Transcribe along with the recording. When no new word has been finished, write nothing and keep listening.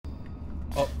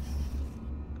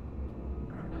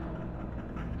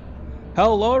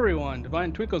Hello everyone,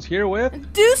 Divine Twinkles here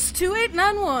with... Deuce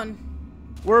 2891.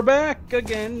 We're back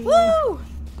again. Woo!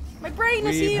 My brain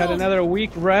is We've healed. had another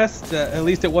week rest, at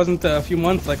least it wasn't a few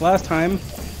months like last time.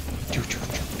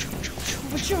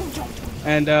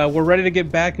 And we're ready to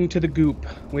get back into the goop.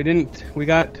 We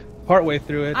got partway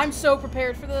through it. I'm so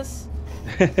prepared for this.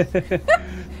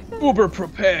 Uber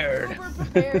prepared. Uber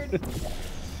prepared.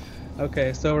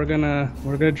 Okay, so we're gonna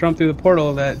jump through the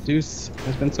portal that Deuce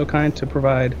has been so kind to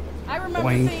provide. I remember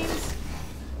Boing. things.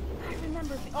 I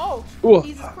remember things. Oh, Ooh,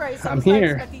 Jesus Christ. I I'm was here.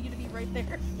 not expecting you to be right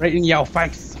there. Right in your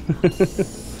face.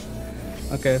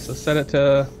 Okay, so set it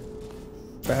to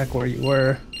back where you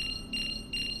were.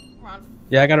 Ron.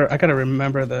 Yeah, I gotta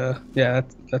remember the. Yeah,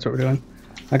 that's what we're doing.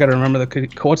 I gotta remember the.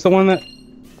 What's the one that?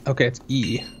 Okay, it's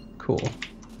E. Cool.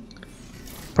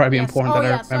 Probably Yes. important Oh, that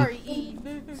yeah, I remember. sorry, E.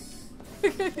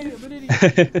 I'm an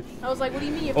idiot. I was like, what do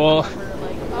you mean you have Well, to remember?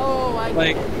 Like, oh, I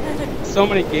like, get it. so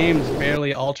many games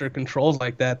barely alter controls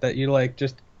like that you like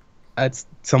just. It's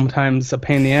sometimes a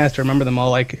pain in the ass to remember them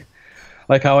all. Like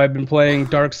how I've been playing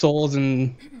Dark Souls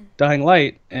and Dying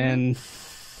Light, and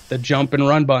the jump and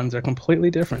run buttons are completely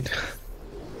different.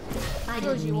 I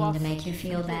didn't mean to make you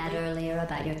feel bad earlier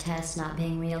about your tests not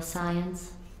being real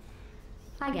science.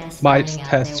 I guess My finding out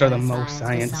tests they are the weren't most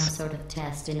science was science. some sort of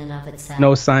test in and of itself.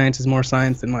 No science is more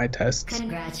science than my tests.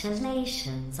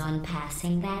 Congratulations on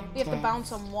passing that We have to test.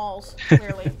 bounce on walls,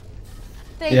 clearly.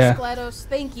 Thanks, Yeah. GLaDOS.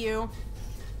 Thank you.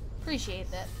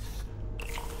 Appreciate that.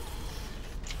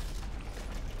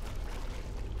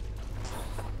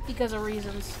 Because of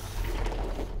reasons.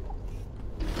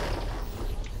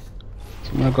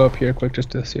 So I'm gonna go up here quick just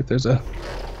to see if there's a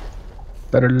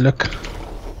better look.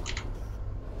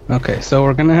 Okay, so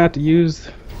we're gonna have to use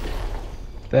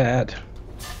that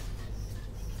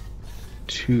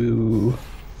to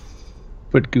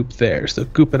put goop there. So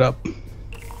goop it up.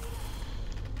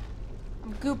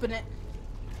 I'm gooping it.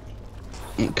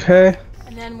 Okay.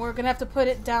 And then we're gonna have to put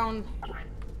it down.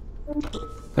 Then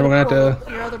we're gonna have to.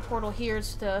 Your other portal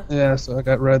here's to. Yeah. So I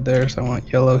got red there, so I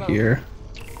want yellow here.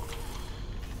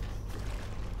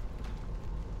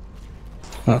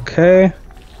 Okay.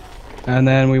 And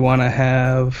then we want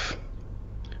to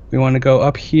go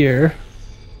up here.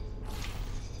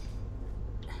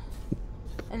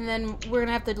 And then we're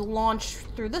gonna have to launch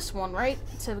through this one, right?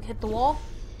 To hit the wall?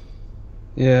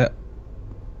 Yeah.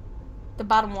 The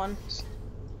bottom one.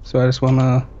 So I just want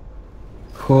to.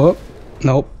 Whoop.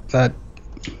 Nope. That.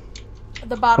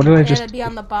 The bottom What did I one. just It'd be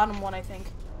on the bottom one, I think.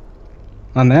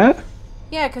 On that?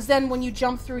 Yeah, because then when you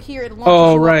jump through here, it launches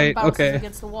Oh, you up right, and bounces okay.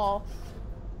 against the wall.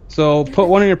 So put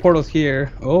one of your portals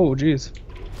here. Oh, jeez.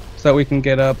 So that we can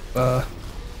get up. Oh,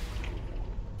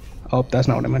 that's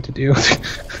not what I meant to do.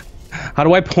 How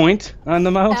do I point on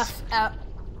the mouse? F.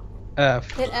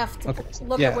 F. Hit F to Okay,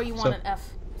 look yeah, at where you want so- an F.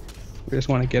 We just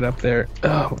want to get up there.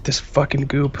 Oh, this fucking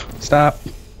goop. Stop.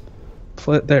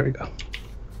 Flip. There we go.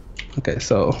 Okay,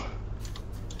 so.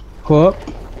 Whoop.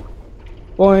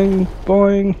 Boing,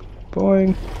 boing,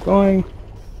 boing, boing.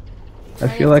 I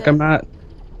Right feel like into- I'm not.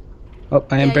 Oh,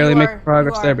 I am Yeah, barely you making are,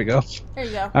 progress. you There are. we go. There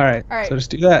you go. Alright, Alright. so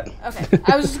just do that. Okay.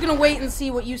 I was just gonna wait and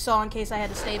see what you saw in case I had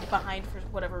to stay behind for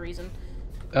whatever reason.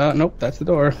 Nope, that's the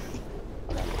door.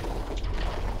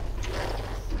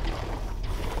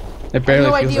 It I have barely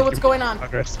no feels idea like what's you're going making on.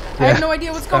 progress. I have Yeah. no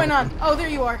idea what's going on. Oh, there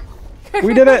you are.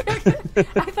 We did it! I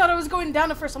thought I was going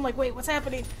down at first. I'm like, wait, what's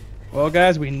happening? Well,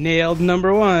 guys, we nailed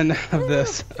number 1 of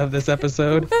this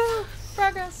episode.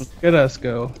 Progress. Look at us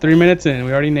go. 3 minutes in,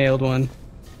 we already nailed one.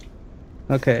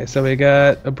 Okay, so we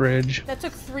got a bridge. That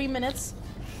took 3 minutes.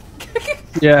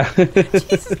 Yeah.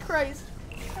 Jesus Christ.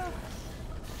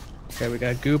 Okay, we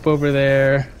got goop over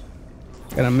there.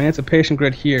 Got emancipation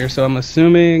grid here, so I'm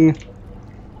assuming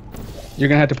you're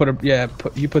gonna have to put a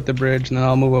you put the bridge, and then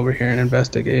I'll move over here and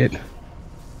investigate.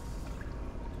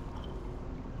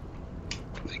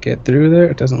 Can I get through there?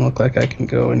 It doesn't look like I can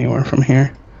go anywhere from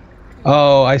here.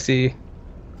 Oh, I see.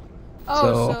 Oh,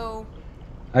 So- so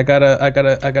I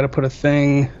gotta put a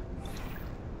thing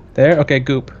there. Okay,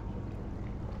 goop.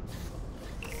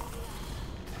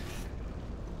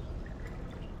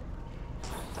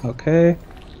 Okay,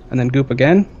 and then goop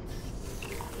again.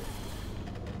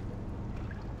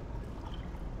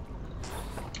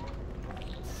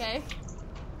 okay.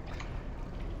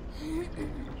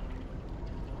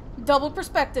 Double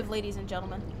perspective, ladies and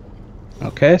gentlemen.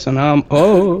 Okay, so now I'm.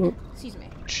 Oh, Excuse me.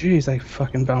 jeez, I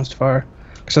fucking bounced far.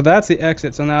 So that's the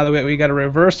exit. So now we gotta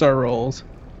reverse our rolls.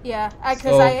 Yeah,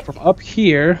 So from up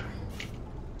here.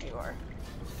 There you are.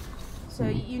 So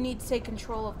you need to take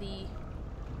control of the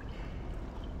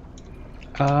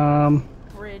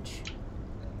bridge.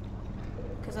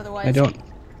 Because otherwise... I don't.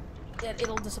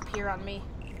 it'll disappear on me.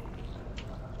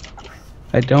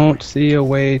 I don't see a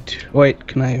way to... Wait,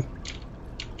 can I...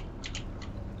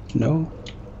 No?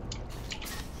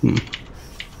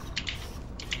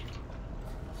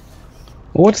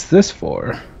 What's this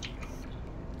for?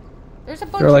 There's a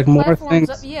bunch There are, like, of more platforms things.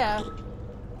 up. Yeah.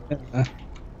 Yeah.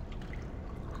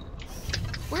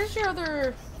 Where's your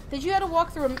other... Did you had to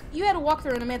walk through... You had to walk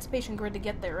through an emancipation grid to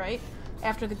get there, right?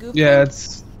 After the goop Yeah, thing?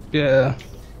 it's... Yeah.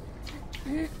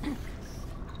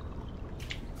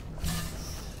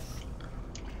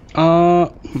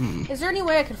 Is there any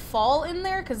way I could fall in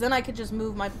there? Because then I could just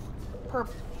move my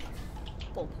purple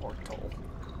portal.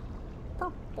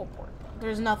 Purple portal.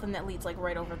 There's nothing that leads, like,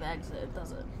 right over the exit,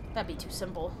 does it? That'd be too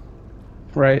simple.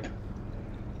 Right.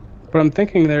 But I'm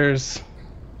thinking there's...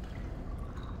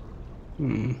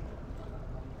 you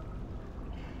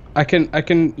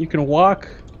can walk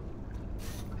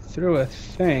through a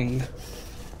thing.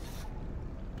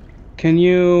 Can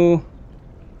you...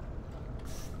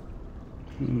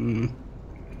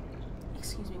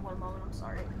 Excuse me one moment, I'm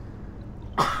sorry.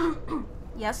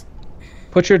 Yes?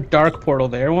 Put your dark portal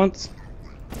there once.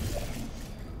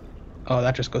 Oh,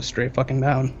 that just goes straight fucking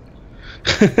down.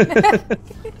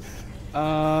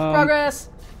 Progress!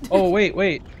 Oh,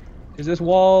 wait. Is this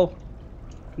wall...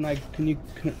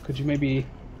 Could you maybe...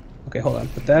 Okay, hold on.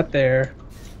 Put that there.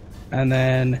 And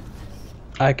then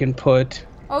I can put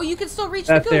Oh, you can still reach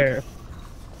the that goop. there.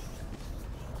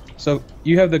 So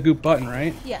you have the goop button,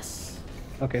 right? Yes.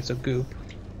 Okay, so goop.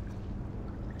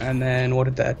 And then what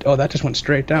did that... Oh, that just went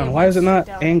straight down. It Why went is it not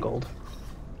straight down. angled?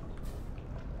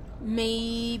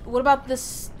 Maybe... What about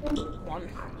this one?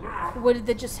 Would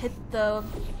it just hit the...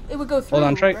 It would go through, Hold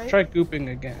on, try right? gooping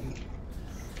again.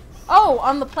 Oh,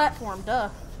 on the platform, duh.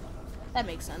 That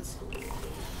makes sense.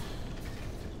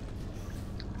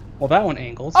 Well, that one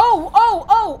angles. Oh!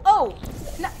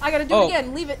 No, I gotta do it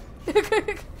again. Leave it.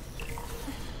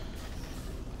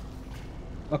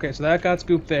 Okay, so that got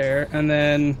scooped there, and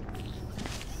then...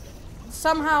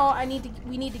 Somehow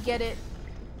we need to get it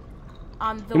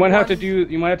on the You might have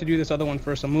one- to do this other one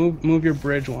first. So move your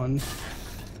bridge one.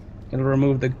 It'll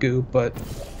remove the goop, but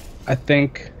I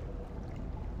think...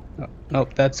 Oh,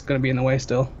 nope, that's gonna be in the way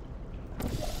still.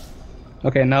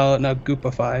 Okay, now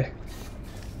goopify.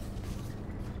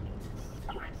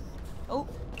 Oh.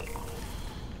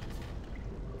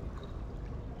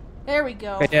 There we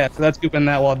go. Okay, yeah, so that's gooping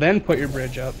that wall. Then put your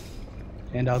bridge up,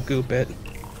 and I'll goop it.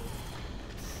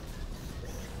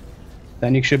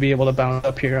 Then you should be able to bounce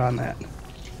up here on that.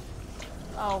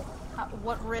 Oh,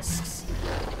 what risks?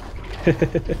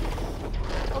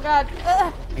 Oh god.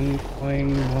 Ugh. Boing,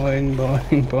 boing, boing,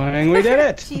 boing, boing. We did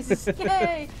it! Jesus,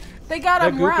 yay! They got That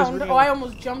him goop is round. real. Oh, I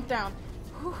almost jumped down.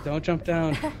 Don't jump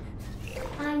down.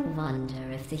 I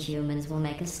wonder if the humans will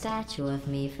make a statue of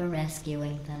me for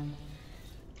rescuing them.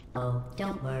 Oh,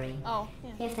 don't worry. Oh,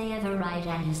 yeah. If they ever write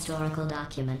an historical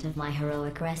document of my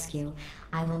heroic rescue,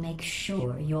 I will make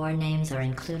sure your names are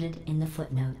included in the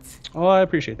footnotes. Oh, I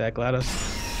appreciate that, Gladys.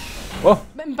 Whoa!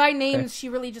 And by names, Okay. she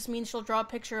really just means she'll draw a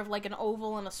picture of, like, an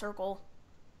oval and a circle.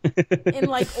 In,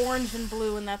 like, orange and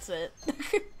blue, and that's it.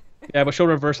 Yeah, but she'll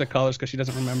reverse the colors because she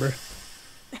doesn't remember.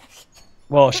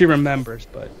 Well, she remembers,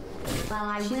 but... While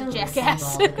I She's a will jackass.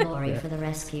 receive all the glory for the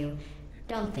rescue,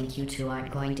 don't think you two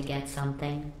aren't going to get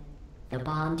something. The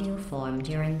bond you form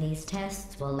during these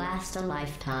tests will last a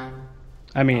lifetime.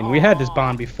 I mean, we had this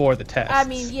bond before the test. I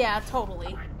mean, yeah,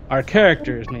 totally. Our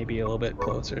characters may be a little bit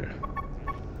closer.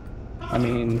 I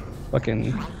mean,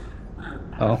 fucking...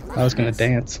 Oh, I was gonna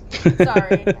dance.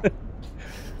 Sorry.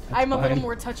 I'm a little fine.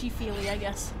 more touchy-feely, I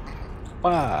guess.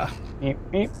 Ah,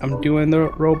 I'm doing the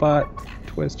robot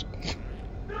twist.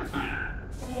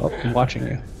 Oh, I'm watching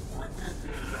you.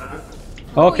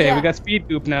 Okay, yeah. we got speed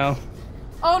goop now.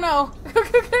 Oh no!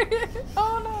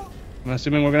 Oh no! I'm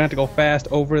assuming we're gonna have to go fast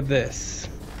over this.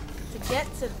 To get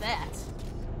to that.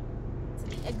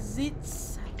 To the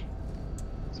exits.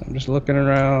 So I'm just looking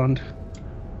around.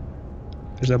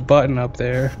 There's a button up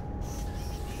there.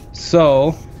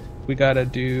 So, we gotta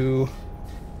do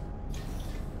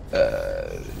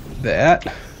that,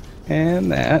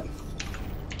 and that,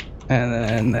 and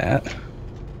then that,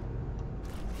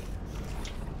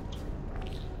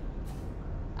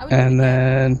 I would do it and again.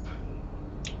 then...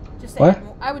 Just What? add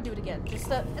more. I would do it again. Just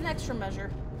an extra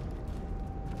measure.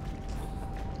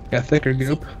 Got thicker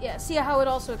goop. See how it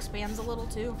also expands a little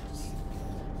too?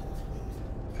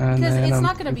 And Because then it's I'm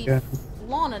not going to be thinking-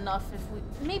 long enough if we...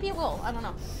 Maybe it will. I don't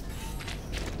know.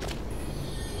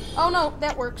 Oh no,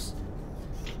 that works.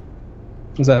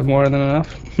 Is that more than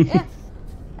enough? Yeah.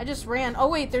 I just ran. Oh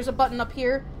wait, there's a button up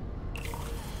here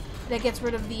that gets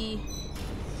rid of the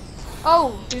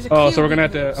Oh, there's a cube. Oh, so we're gonna you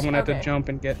have can to. use. I'm gonna have Okay. to jump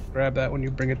and grab that when you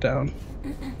bring it down.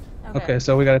 Okay. Okay,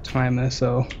 so we gotta time this.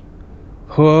 So,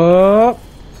 whoop.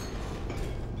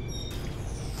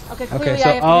 Okay, clearly so I have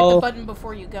to hit I'll- the button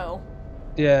before you go.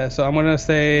 Yeah. So I'm gonna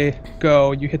say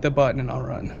go. You hit the button and I'll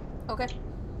run. Okay.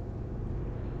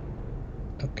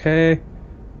 Okay.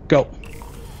 Go.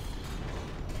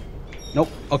 Nope.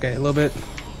 Okay, a little bit.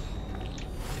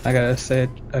 I gotta say it.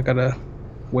 I gotta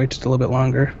wait just a little bit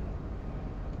longer.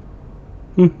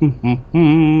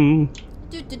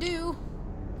 Do.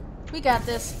 We got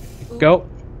this. Ooh. Go.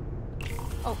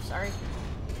 Oh, sorry.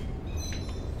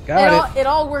 Got It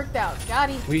all worked out. Got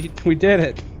him. We did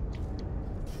it.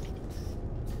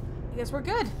 I guess we're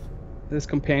good. This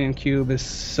companion cube is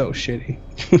so shitty.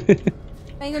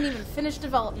 I ain't gonna even finish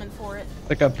development for it.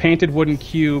 Like a painted wooden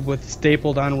cube with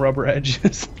stapled on rubber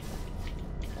edges.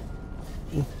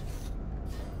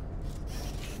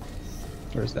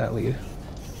 Where's that lead?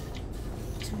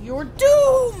 To your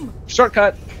doom!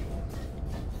 Shortcut!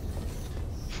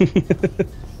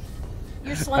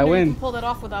 You're slender, win. you can pull that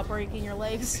off without breaking your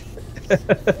legs. You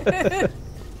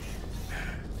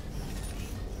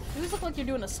look like you're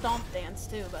doing a stomp dance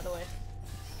too, by the way.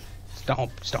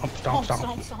 Stomp, stomp, stomp, stomp.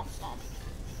 Stomp, stomp, stomp.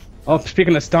 Oh,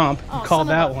 speaking of stomp, Oh, you called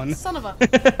son of that a- one. Son of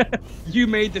a... You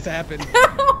made this happen.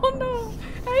 Oh no,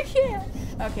 I can't.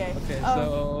 Okay. Okay,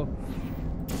 so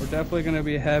we're definitely gonna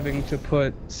be having to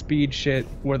put speed shit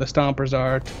where the stompers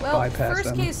are to Well, bypass first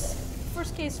them. case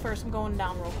first, I'm going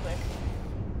down real quick.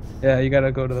 Yeah, you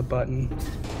gotta go to the button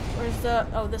Where's the...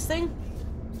 Oh, this thing?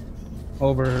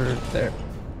 over there.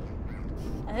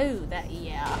 Oh, that...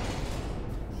 Yeah.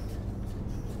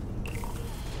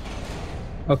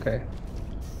 Okay.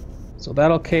 So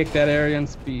that'll cake that area in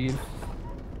speed.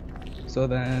 So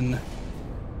then,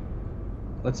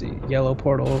 let's see, yellow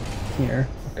portal here.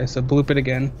 Okay, so bloop it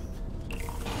again.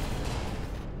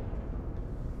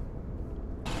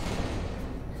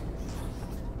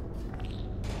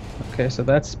 Okay, so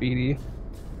that's speedy.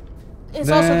 It's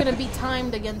also Then- going to be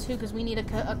timed again, too, because we need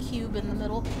a cube in the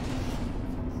middle.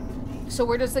 So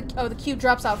where does the... Oh, the cube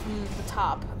drops out from the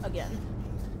top again.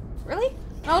 Really?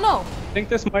 Oh, no. I think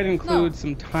this might include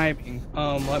some timing.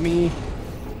 Let me...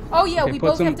 Oh, yeah, Okay, we put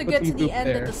both some- have to put get to some the goop end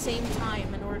there. at the same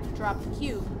time in order to drop the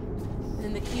cube. And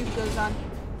then the cube goes on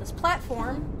this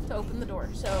platform to open the door.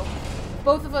 So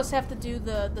both of us have to do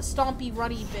the stompy,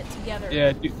 runny bit together.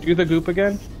 Yeah, do the goop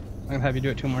again. I'm gonna have you do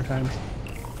it 2 more times.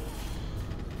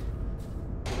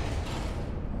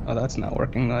 Oh, that's not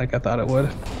working like I thought it would.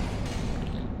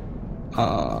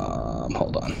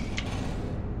 Hold on.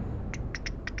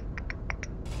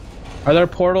 Are there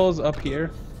portals up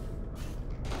here?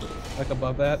 Like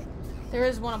above that? There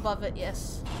is one above it,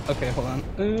 yes. Okay, hold on.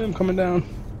 I'm coming down.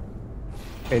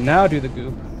 Okay, now do the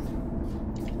goop.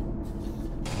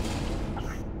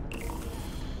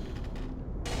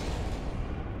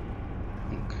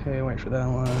 Okay, wait for that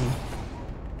one.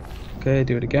 Okay,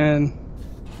 do it again.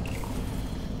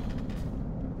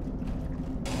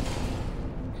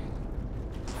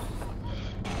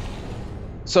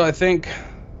 So I think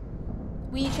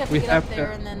We each have to we get have up there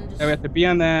to, and then just... yeah, we have to be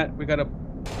on that. We gotta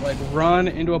like run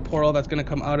into a portal that's gonna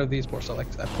come out of these portals. So like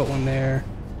I put one there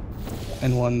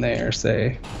and one there,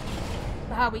 say.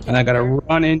 How we get And I up gotta there.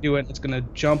 run into it. It's gonna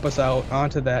jump us out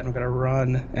onto that, and we gotta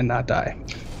run and not die.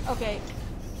 Okay,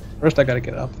 First, I gotta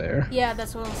get up there. yeah,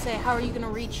 that's what I'll say. How are you going to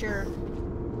reach your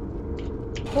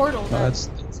portal Oh, then? that's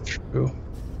true.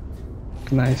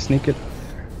 Can I sneak it?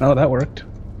 No, that worked.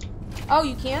 Oh,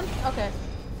 you can? Okay.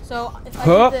 So, if I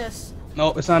Huh? do this...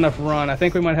 No, it's not enough run. I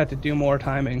think we might have to do more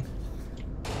timing.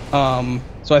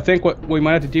 So I think what we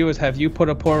might have to do is have you put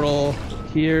a portal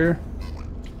here.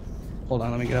 Hold on,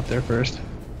 let me get up there first.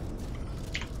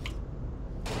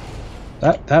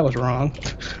 That was wrong.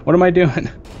 What am I doing?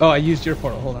 Oh, I used your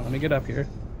portal. Hold on, let me get up here.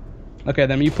 Okay,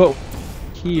 then you put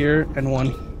here and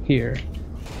one here.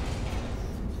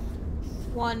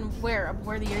 One where?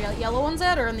 Where the yellow one's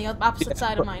at, or on the opposite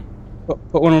side of mine? Put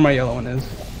one where my yellow one is.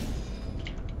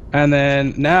 And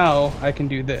then now I can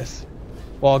do this.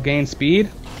 Well, I'll gain speed,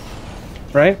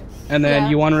 right? And then Yeah.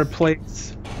 you want to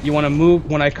replace. You want to move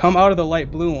when I come out of the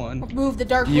light blue one. Move the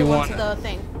dark You blue one to wanna- the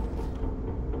thing.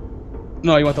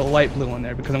 No, you want the light blue one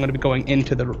there because I'm going to be going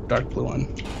into the dark blue one.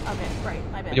 Okay,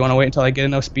 right, my bad. You want to wait until I get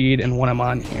enough speed and when I'm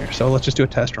on here. So let's just do a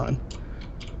test run.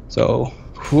 So,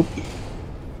 whoop.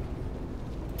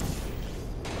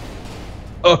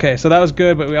 Okay, so that was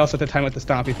good, but we also have to time with the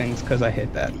stompy things because I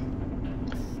hit that.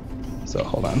 So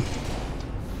hold on.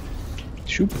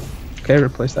 Shoop. Okay,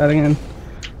 replace that again.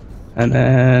 And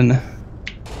then,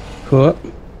 whoop.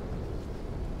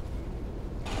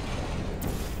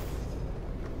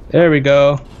 There we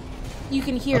go. You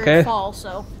can hear Okay. it fall,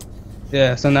 so.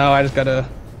 Yeah, so now I just gotta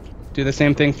do the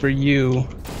same thing for you.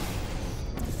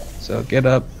 So get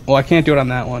up. Well, I can't do it on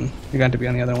that one. You're going to be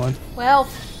on the other one. Well,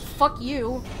 fuck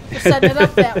you. You're setting it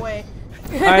up that way.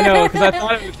 I know, because I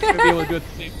thought I was going to be able to do it at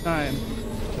the same time.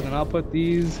 So then I'll put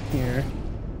these here.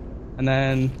 And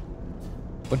then,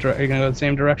 are you going to go the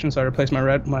same direction? So I replace my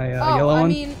yellow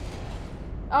one?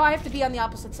 I have to be on the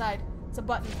opposite side. It's a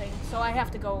button thing, so I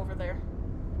have to go over there.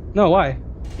 No, why?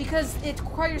 Because it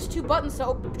requires 2 buttons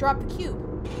to drop the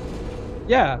cube.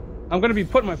 Yeah, I'm going to be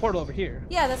putting my portal over here.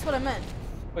 Yeah, that's what I meant.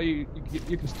 But you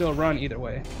can still run either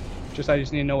way. I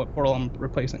just need to know what portal I'm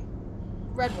replacing.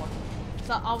 Red one.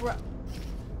 So I'll run.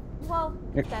 Well,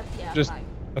 Yeah, fine.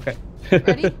 Okay.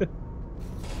 Ready?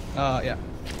 Yeah.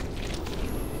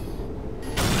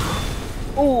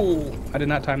 Oh, I did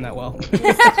not time that well.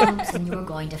 Thompson, you're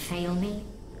going to fail me?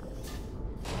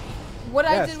 What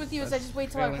I Yes, did with you is I that's just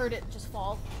wait till I failing. heard it just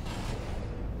fall.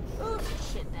 Oh,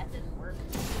 shit, that didn't work.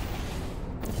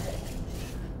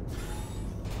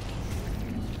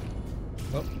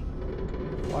 Oh.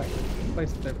 Why?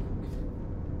 Place it there.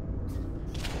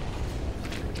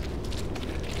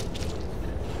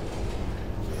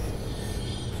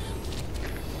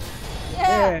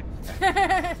 Yeah!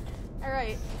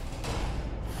 Alright.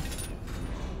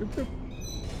 Boop, boop.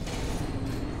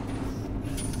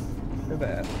 Look at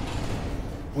that.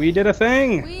 We did a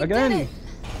thing! We Again! did it!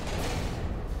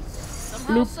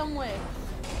 Somehow, Bloop. some way.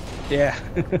 Yeah.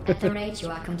 At the rate you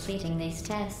are completing these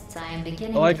tests, I am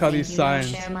beginning I like to how think these you don't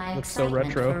signs share my look so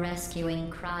excitement retro. for rescuing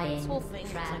crying, This whole thing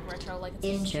looks like trapped, retro, like it's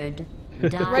injured,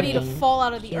 dying ready to fall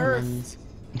out of the earth. humans.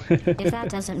 If that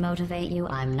doesn't motivate you,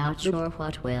 I'm not sure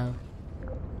what will.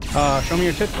 Show me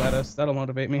your tits, Gladys. That'll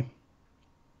motivate me.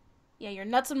 Yeah, your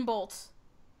nuts and bolts.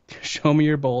 Show me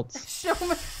your bolts. Show me, I'm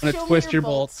gonna show me twist your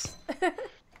bolts. I'm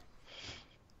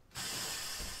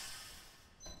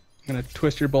gonna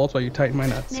twist your bolts while you tighten my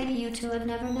nuts. Maybe you two have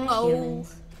never met Oh.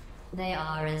 humans. They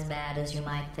are as bad as you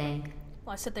might think.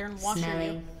 Well, I sit there and watch Smelly,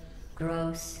 you.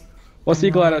 gross. Well, see,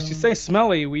 Gladys, you annoying, say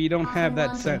smelly, we don't have often that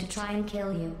wanting sense. to try and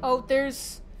kill you, Oh,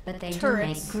 there's... but they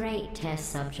turrets. do make great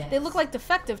test subjects. They look like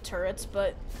defective turrets,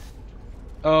 but...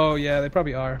 Oh, yeah, they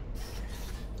probably are.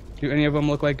 Do any of them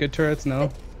look like good turrets? No?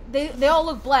 They all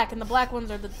look black, and the black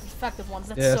ones are the defective ones.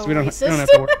 That's Yeah, so so we don't racist. have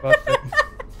to worry about that.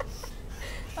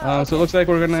 So it looks like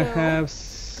we're gonna So, have...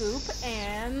 Goop,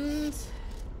 and...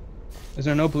 Is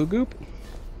there no blue goop?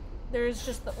 There's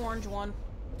just the orange one.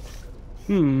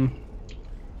 Hmm.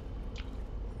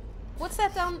 What's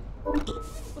that down...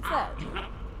 What's that?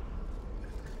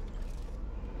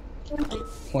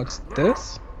 What's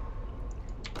this?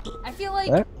 I feel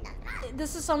like That?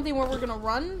 this is something where we're gonna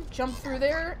run, jump through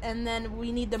there, and then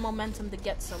we need the momentum to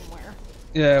get somewhere.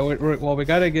 Yeah, well, we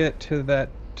gotta get to that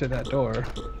door.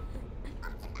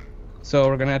 So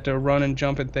we're gonna have to run and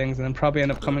jump at things, and then probably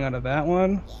end up coming out of that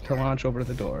one to launch over to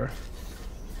the door.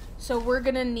 So we're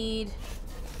definitely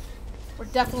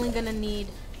gonna need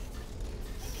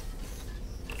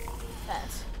that.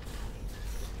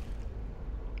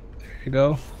 There you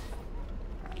go.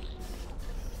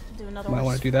 Do another Might one.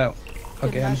 want to do that Good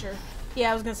again. measure.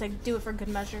 Yeah, I was gonna say do it for good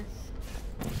measure.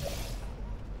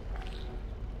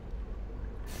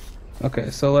 Okay,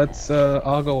 so let's.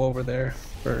 I'll go over there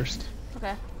first,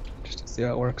 Okay. just to see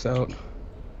how it works out.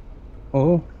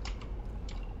 Oh,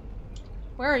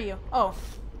 Where are you? Oh,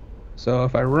 so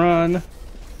if I run,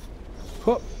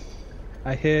 whoop,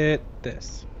 I hit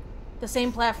this. the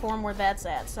same platform where that's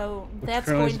at. So that's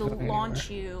currently going to isn't going launch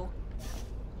you.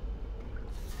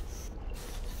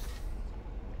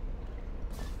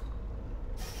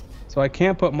 So I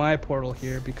can't put my portal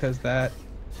here because that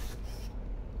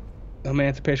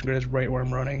emancipation grid is right where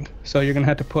I'm running. So you're gonna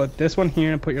have to put this one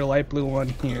here and put your light blue one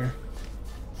here.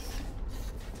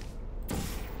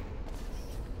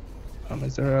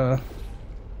 Is there a...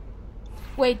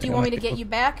 Wait, do you I want me might to be get you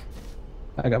back?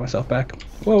 I got myself back.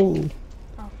 Whoa.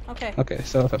 Oh, okay. Okay,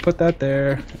 so if I put that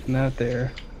there and that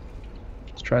there,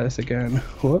 let's try this again.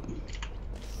 Whoop.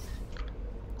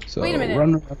 So Wait a minute.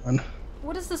 run.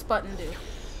 What does this button do?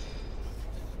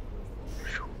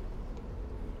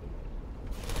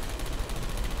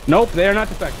 Nope, they are not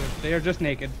defective. They are just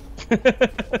naked.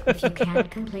 If you can't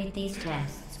complete these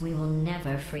tests, we will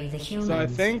never free the humans. So I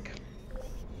think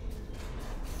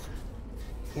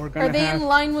we're gonna Are they have... in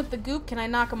line with the goop? Can I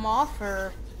knock them off,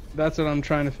 or... That's what I'm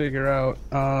trying to figure out.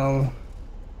 Oh.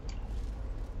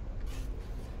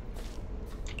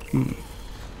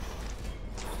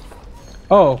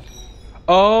 Oh.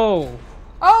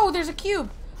 Oh, there's a cube!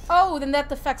 Oh, then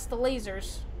that affects the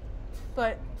lasers.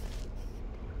 But...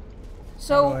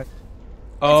 So,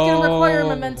 gonna require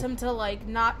momentum to, like,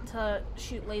 not to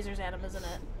shoot lasers at him, isn't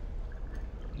it?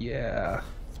 Yeah.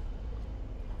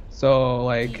 So,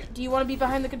 like... Do you want to be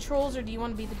behind the controls, or do you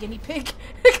want to be the guinea pig?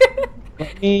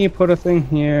 Let me put a thing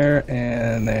here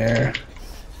and there.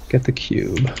 Get the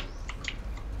cube.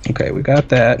 Okay, we got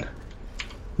that.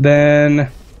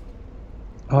 Then...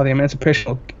 Oh, the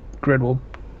emancipation grid will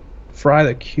fry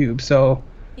the cube, so...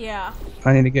 Yeah.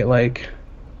 I need to get, like...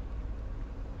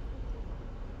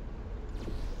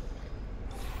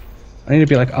 I need to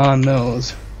be, like, on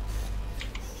those.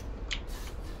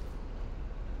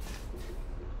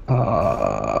 No.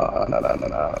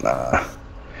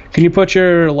 Can you put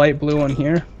your light blue on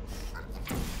here?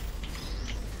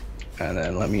 And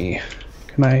then let me...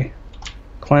 Can I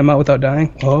climb out without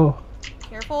dying? Oh.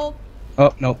 Careful.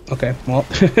 Oh, no. Okay, well.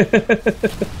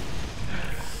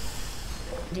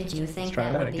 Did you think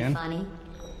try that that would again. be funny?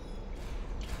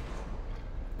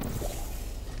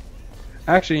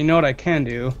 Actually, you know what I can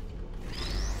do?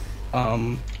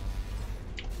 Hold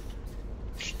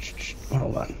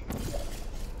on.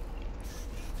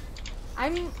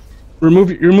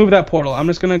 Remove that portal. I'm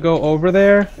just gonna go over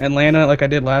there and land on it like I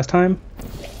did last time.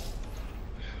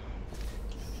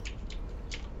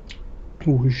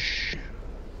 Whoosh.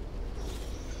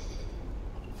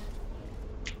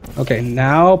 Okay,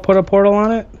 now put a portal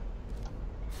on it.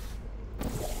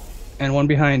 And one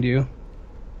behind you.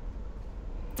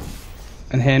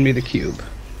 And hand me the cube.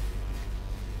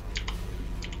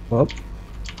 Well,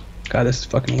 God, this is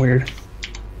fucking weird.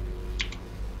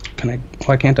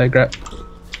 Why can't I grab?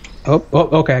 Oh,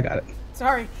 okay, I got it.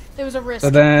 Sorry, there was a risk. So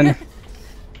then,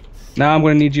 now I'm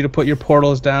going to need you to put your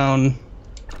portals down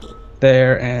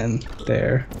there and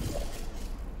there.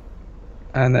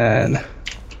 And then...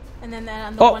 And then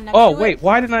on the one next to oh, it. wait,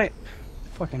 why didn't I...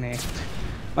 Fucking A.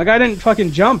 My guy didn't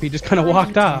fucking jump, he just kind of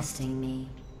walked off. Testing me.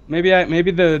 Maybe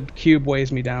the cube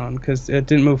weighs me down, because it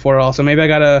didn't move forward at all. So maybe I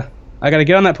gotta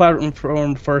get on that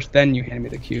platform first, then you hand me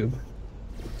the cube.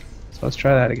 So let's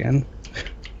try that again.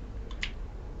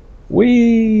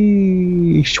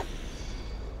 Whee!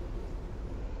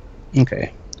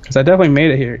 Okay, because I definitely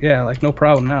made it here. Yeah, like no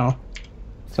problem now.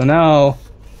 So now,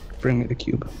 bring me the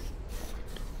cube.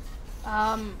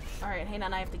 Alright, hang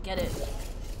on, I have to get it.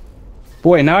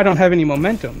 Boy, now I don't have any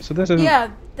momentum, so this isn't...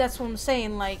 Yeah, that's what I'm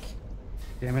saying, like...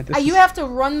 Damn it, You have to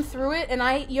run through it, and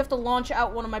you have to launch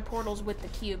out one of my portals with the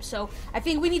cube. So I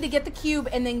think we need to get the cube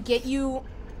and then get you...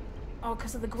 Oh,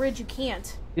 because of the grid, you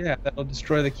can't. Yeah, that'll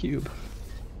destroy the cube.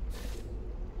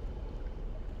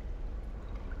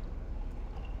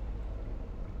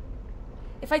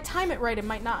 If I time it right, it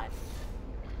might not.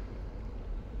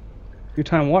 You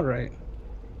time what right?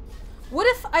 What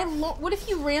if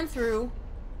you ran through,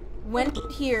 went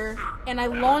here, and I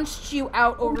launched you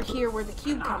out over here where the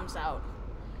cube comes out?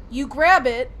 You grab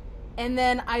it, and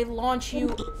then I launch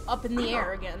you up in the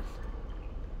air again.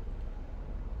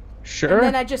 Sure. And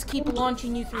then I just keep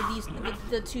launching you through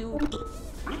the two.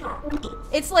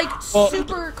 It's like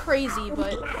super crazy,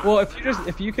 but... Well,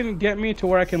 if you can get me to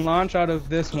where I can launch out of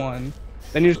this one,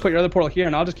 then you just put your other portal here,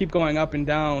 and I'll just keep going up and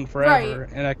down forever,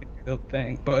 and I can do the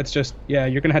thing. But it's just, yeah,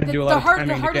 you're gonna have to do a lot of timing.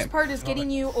 The hardest part is getting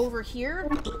you over here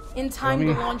in time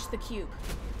to launch the cube.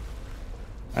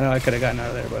 I know I could have gotten out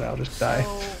of there, but I'll just die.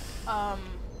 So,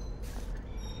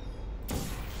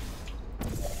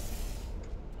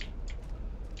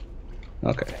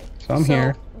 Okay, so I'm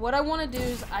here. What I want to do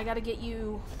is I got to get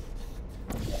you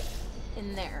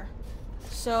in there.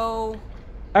 So...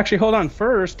 Actually, hold on.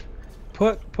 First,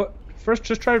 first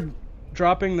just try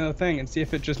dropping the thing and see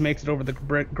if it just makes it over the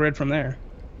grid from there.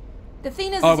 The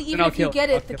thing is, even if you get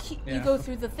it, you go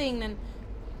through the thing, and...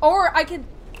 Or I could...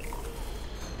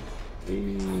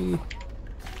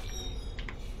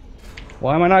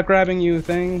 Why am I not grabbing you,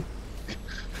 thing?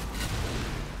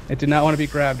 It did not want to be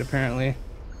grabbed, apparently.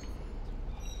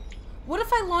 What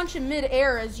if I launch in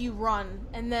mid-air as you run,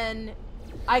 and then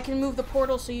I can move the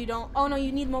portal so you don't... Oh, no,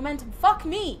 you need momentum. Fuck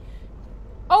me!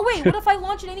 Oh, wait, what if I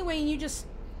launch it anyway and you just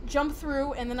jump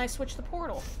through, and then I switch the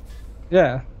portal?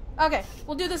 Yeah. Okay,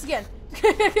 we'll do this again.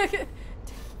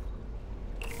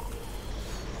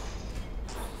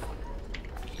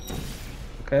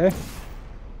 Okay.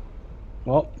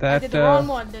 Well, that... I did the wrong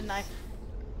one, didn't I?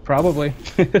 Probably.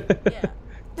 Yeah.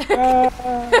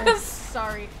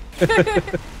 Sorry.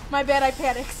 My bad, I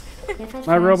panicked.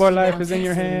 My robot life is in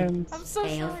your hands. I'm so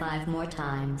Fail sorry. 5 more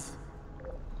times.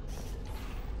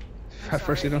 At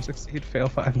first you don't succeed, fail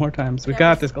 5 more times. We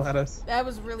got this, Gladys. That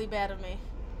was really bad of me.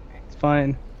 It's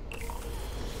fine.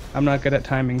 I'm not good at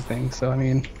timing things, so I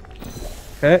mean...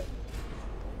 Okay.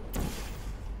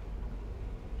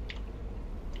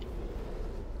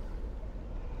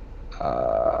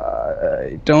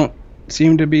 I don't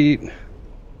seem to be...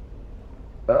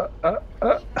 Oh,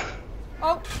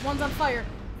 one's on fire.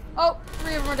 Oh,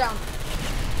 3 of them are down.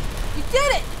 You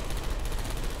did it!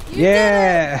 You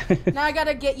Yeah! did it! Now I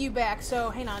gotta get you back, so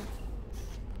hang on.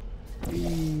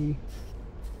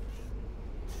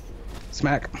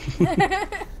 Smack.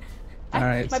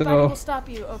 Alright, My so... body will stop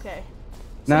you. Okay.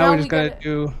 So now we just gotta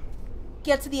do...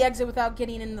 get to the exit without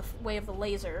getting in the way of the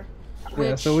laser, which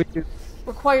Yeah, so we do...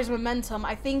 requires momentum.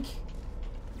 I think...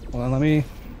 Well, let me...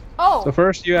 Oh! So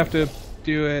first you have to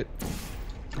do it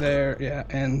there, yeah,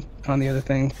 and on the other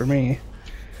thing for me.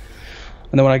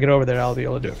 And then when I get over there, I'll be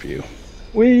able to do it for you.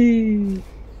 Whee!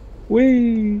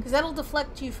 Whee! Because that'll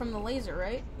deflect you from the laser,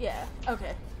 right? Yeah,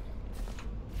 okay.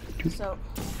 So...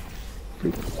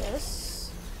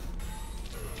 this...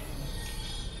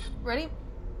 Ready?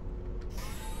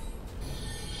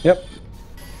 Yep.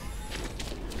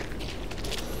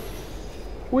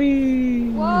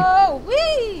 Whee! Whoa!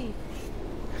 Whee!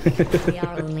 We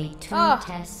are only 2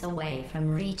 tests away from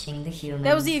reaching the human.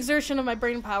 That was the exertion of my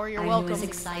brain power. You're welcome. Are you as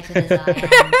excited as I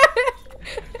am?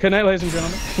 Good night, ladies and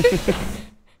gentlemen.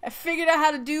 I figured out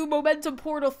how to do momentum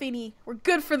portal thingy. We're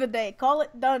good for the day. Call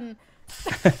it done.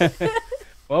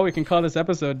 Well, we can call this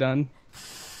episode done.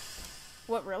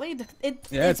 What, really?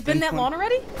 Yeah, it's been that long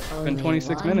already? It's been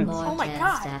 26 minutes. Oh my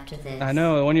god. After this. I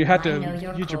know, when you have to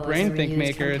use your cores brain were think used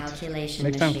maker, from it calculation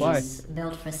makes time fly. machines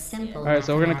built for simple Alright,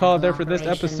 so we're going to call it there for this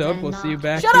mathematical episode. We'll operations see you and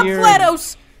back Shut up, here.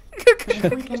 Flatos!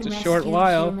 Just a short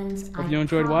while. Hope you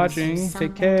enjoyed watching.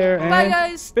 Take care, and Bye,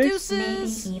 guys. peace. maybe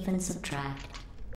Deuces. even subtract.